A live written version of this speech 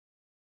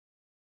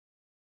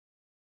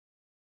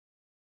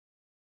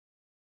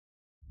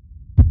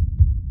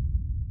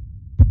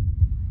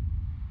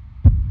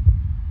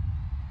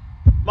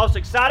most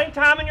exciting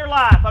time in your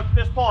life up to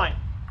this point,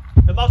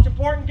 the most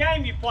important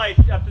game you played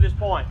up to this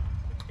point.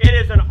 It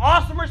is an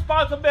awesome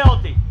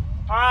responsibility,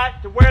 all right,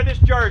 to wear this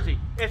jersey.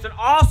 It's an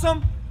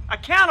awesome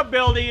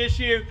accountability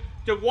issue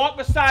to walk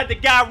beside the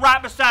guy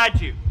right beside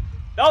you.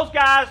 Those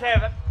guys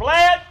have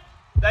bled,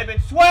 they've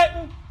been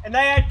sweating, and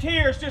they had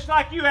tears just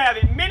like you have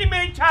in many,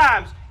 many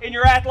times in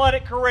your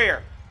athletic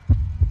career.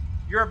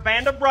 You're a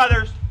band of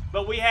brothers,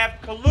 but we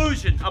have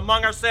collusion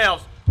among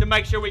ourselves to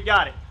make sure we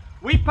got it.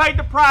 We've paid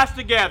the price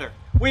together.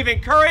 We've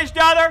encouraged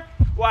other.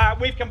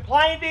 We've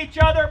complained to each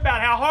other about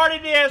how hard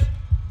it is,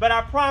 but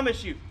I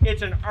promise you,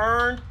 it's an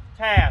earned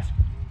task.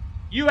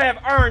 You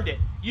have earned it.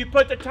 You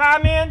put the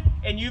time in,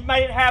 and you've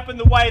made it happen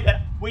the way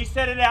that we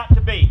set it out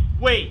to be.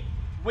 We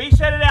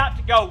set it out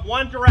to go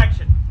one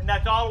direction, and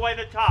that's all the way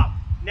to the top.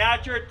 Now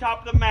that you're at the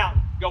top of the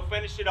mountain, go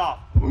finish it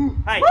off.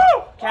 Hey,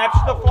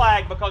 capture the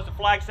flag because the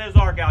flag says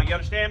Argyle. You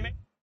understand me?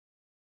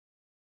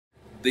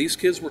 These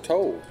kids were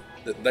told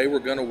that they were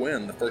going to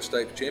win the first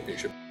state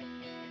championship.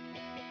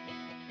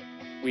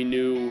 We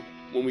knew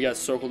when we got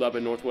circled up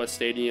at Northwest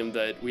Stadium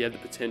that we had the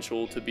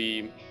potential to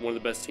be one of the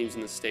best teams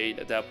in the state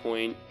at that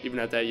point, even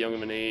at that young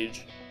of an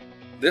age.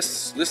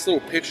 This little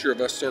picture of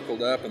us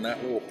circled up and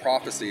that little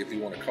prophecy, if you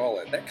want to call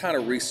it, that kind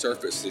of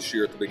resurfaced this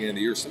year at the beginning of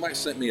the year. Somebody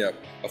sent me a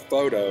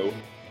photo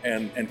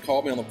and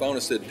called me on the phone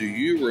and said, "Do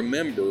you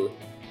remember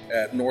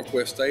at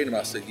Northwest Stadium?"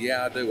 I said,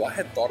 "Yeah, I do." I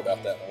hadn't thought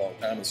about that in a long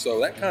time. And so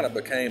that kind of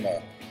became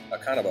a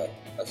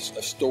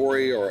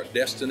story or a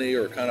destiny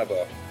or kind of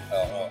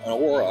an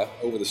aura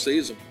over the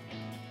season.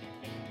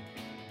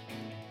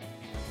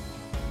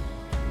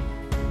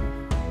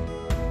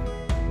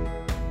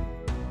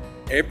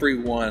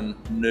 Everyone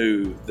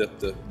knew that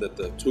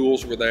the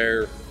tools were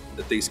there,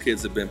 that these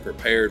kids have been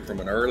prepared from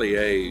an early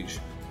age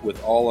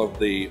with all of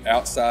the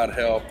outside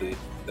help, the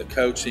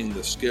coaching,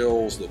 the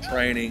skills, the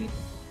training.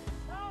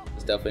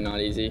 It's definitely not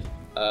easy.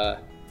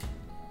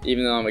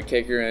 Even though I'm a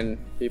kicker and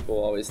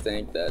people always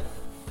think that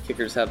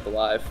kickers have the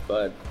life,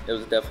 but it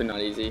was definitely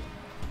not easy.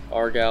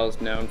 Argyle is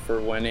known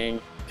for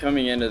winning.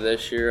 Coming into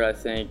this year,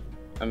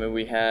 I mean,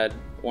 we had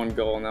one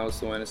goal, and that was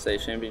to win a state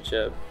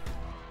championship.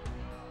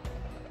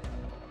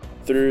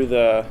 Through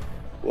the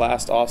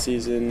last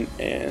offseason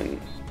and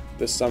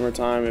the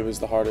summertime, it was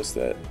the hardest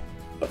that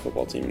a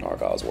football team in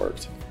Argyle has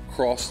worked.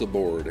 Across the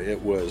board,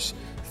 it was,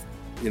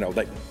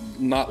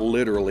 not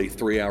literally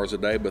 3 hours a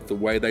day, but the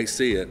way they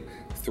see it,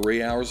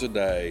 3 hours a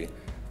day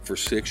for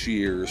 6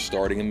 years,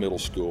 starting in middle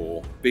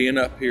school, being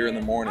up here in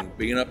the morning,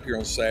 being up here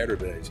on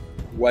Saturdays,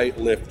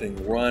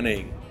 weightlifting,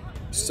 running.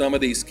 Some of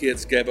these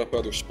kids gave up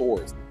other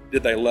sports.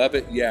 Did they love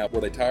it? Yeah.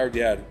 Were they tired?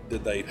 Yeah.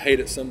 Did they hate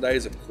it some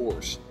days? Of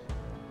course.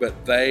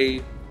 But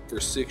they, for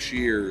 6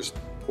 years,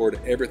 poured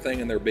everything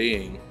in their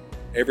being,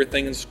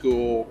 everything in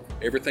school,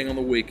 everything on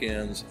the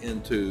weekends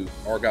into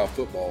Argyle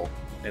football,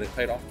 and it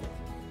paid off for them.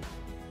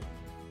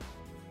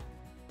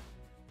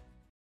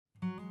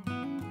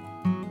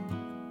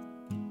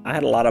 I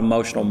had a lot of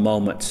emotional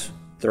moments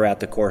throughout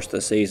the course of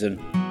the season.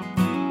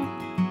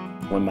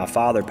 When my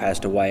father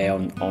passed away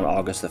on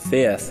August the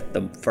 5th,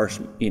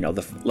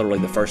 literally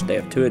the first day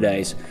of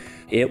two-a-days,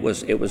 it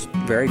was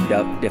very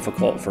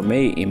difficult for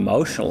me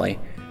emotionally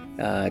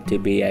to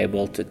be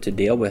able to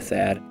deal with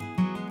that.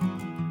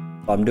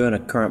 I'm doing a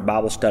current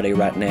Bible study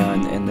right now,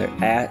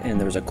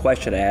 and there's a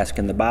question asked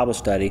in the Bible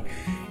study,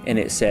 and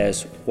it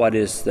says, what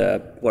is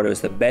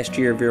the best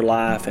year of your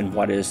life, and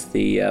what is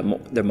the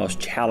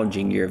most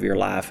challenging year of your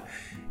life?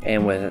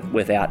 And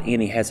without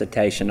any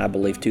hesitation, I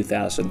believe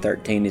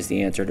 2013 is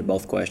the answer to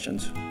both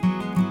questions.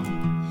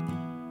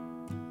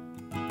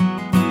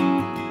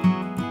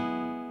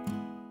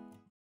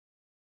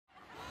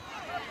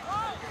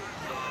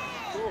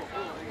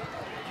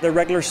 The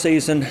regular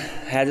season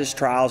has its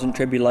trials and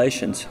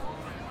tribulations.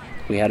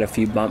 We had a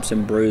few bumps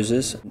and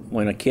bruises.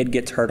 When a kid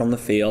gets hurt on the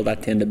field, I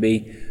tend to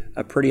be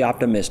pretty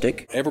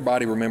optimistic.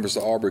 Everybody remembers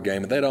the Auburn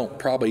game, and they don't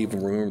probably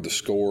even remember the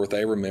score.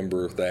 They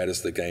remember that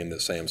as the game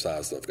that Sam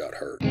Sizlove got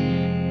hurt.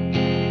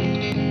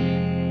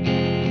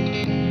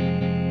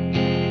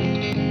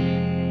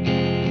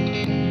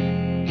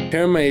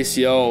 Tearing my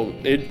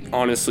ACL, it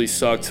honestly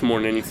sucked more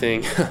than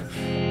anything.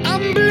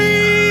 I'm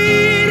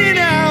bleeding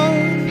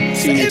out.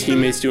 Seeing your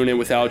teammates doing it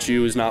without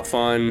you was not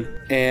fun,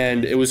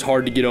 and it was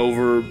hard to get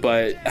over,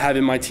 but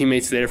having my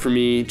teammates there for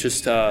me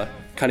just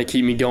kind of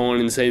keep me going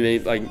and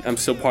say I'm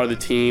still part of the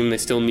team, they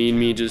still need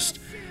me,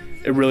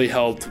 it really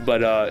helped,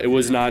 but it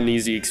was not an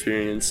easy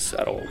experience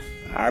at all.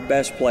 Our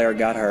best player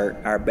got hurt,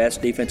 our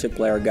best defensive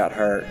player got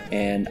hurt,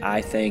 and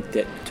I think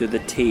that to the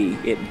T,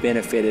 it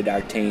benefited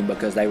our team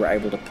because they were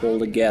able to pull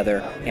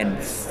together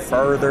and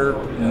further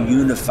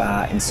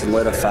unify and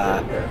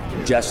solidify,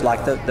 just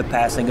like the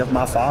passing of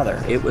my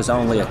father. It was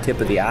only a tip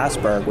of the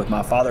iceberg with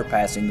my father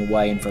passing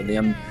away, and for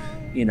them,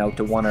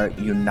 to want to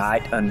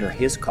unite under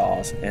his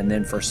cause, and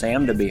then for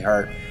Sam to be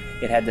hurt,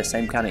 it had the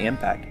same kind of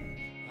impact.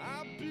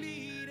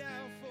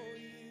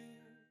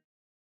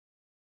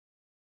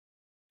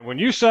 When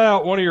you set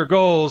out one of your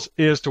goals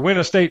is to win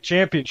a state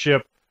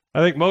championship, I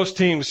think most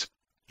teams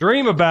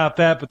dream about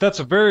that, but that's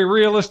a very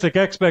realistic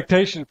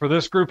expectation for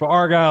this group of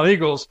Argyle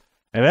Eagles.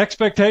 And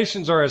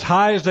expectations are as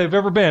high as they've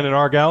ever been in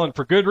Argyle, and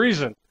for good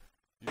reason.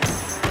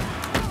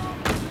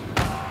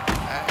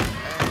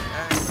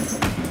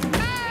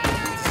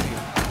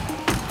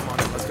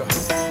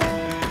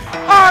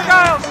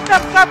 Argyle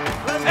steps up,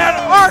 and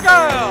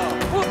Argyle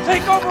will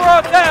take over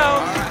on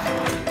down.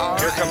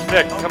 Here comes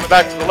Nick, coming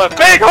back to the left.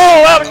 Big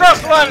hole out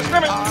across the line of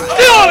scrimmage.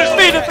 Still on his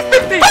feet at the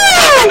 50.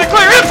 Boom! To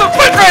clear. It's a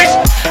foot race.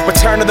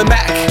 Return to the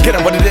Mac. Get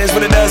up what it is,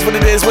 what it does, what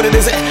it is, what it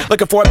isn't.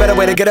 Looking for a better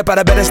way to get up out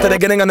of bed instead of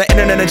getting on the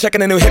internet and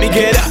checking a new hit. Me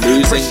get up.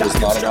 Losing was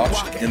not an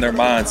option. In their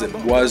minds, it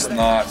was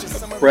not a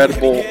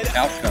credible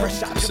outcome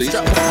to the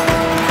season.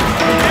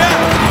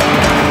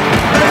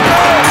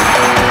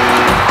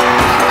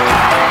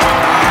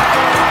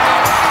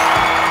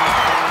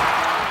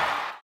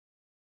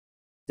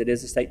 It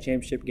is a state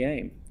championship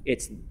game.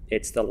 It's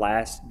the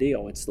last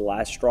deal. It's the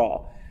last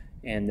straw.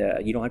 And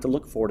you don't have to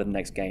look forward to the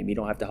next game. You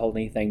don't have to hold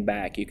anything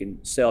back. You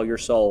can sell your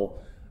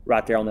soul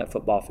right there on that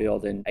football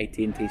field in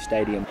AT&T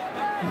Stadium.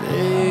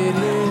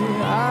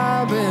 Lately,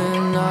 I've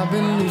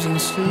been losing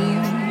sleep.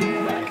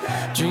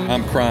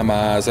 I'm crying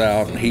my eyes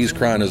out, and he's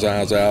crying his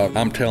eyes out.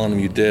 I'm telling him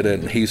you did it,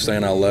 and he's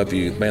saying I love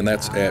you. Man,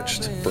 that's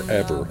etched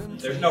forever.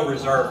 There's no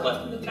reserve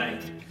left in the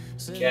tank.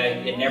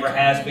 Okay, it never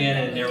has been,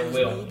 and it never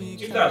will.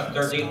 2013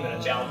 has been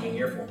a challenging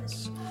year for me.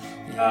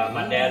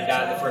 My dad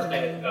died the first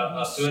day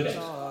of 2 days,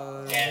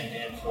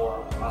 and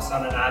for my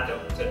son and I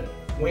to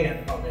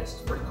win on this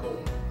is pretty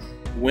cool.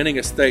 Winning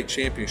a state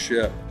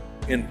championship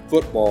in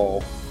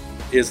football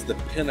is the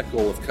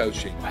pinnacle of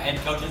coaching. My head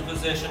coach's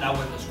position, I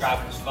wouldn't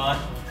describe it as fun.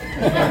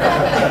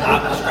 I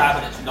would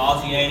describe it as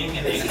nauseating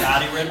and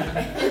anxiety-ridden.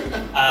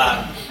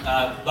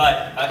 But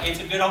it's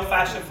a good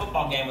old-fashioned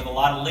football game with a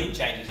lot of lead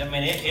changes. I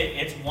mean,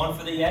 it's one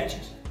for the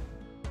ages.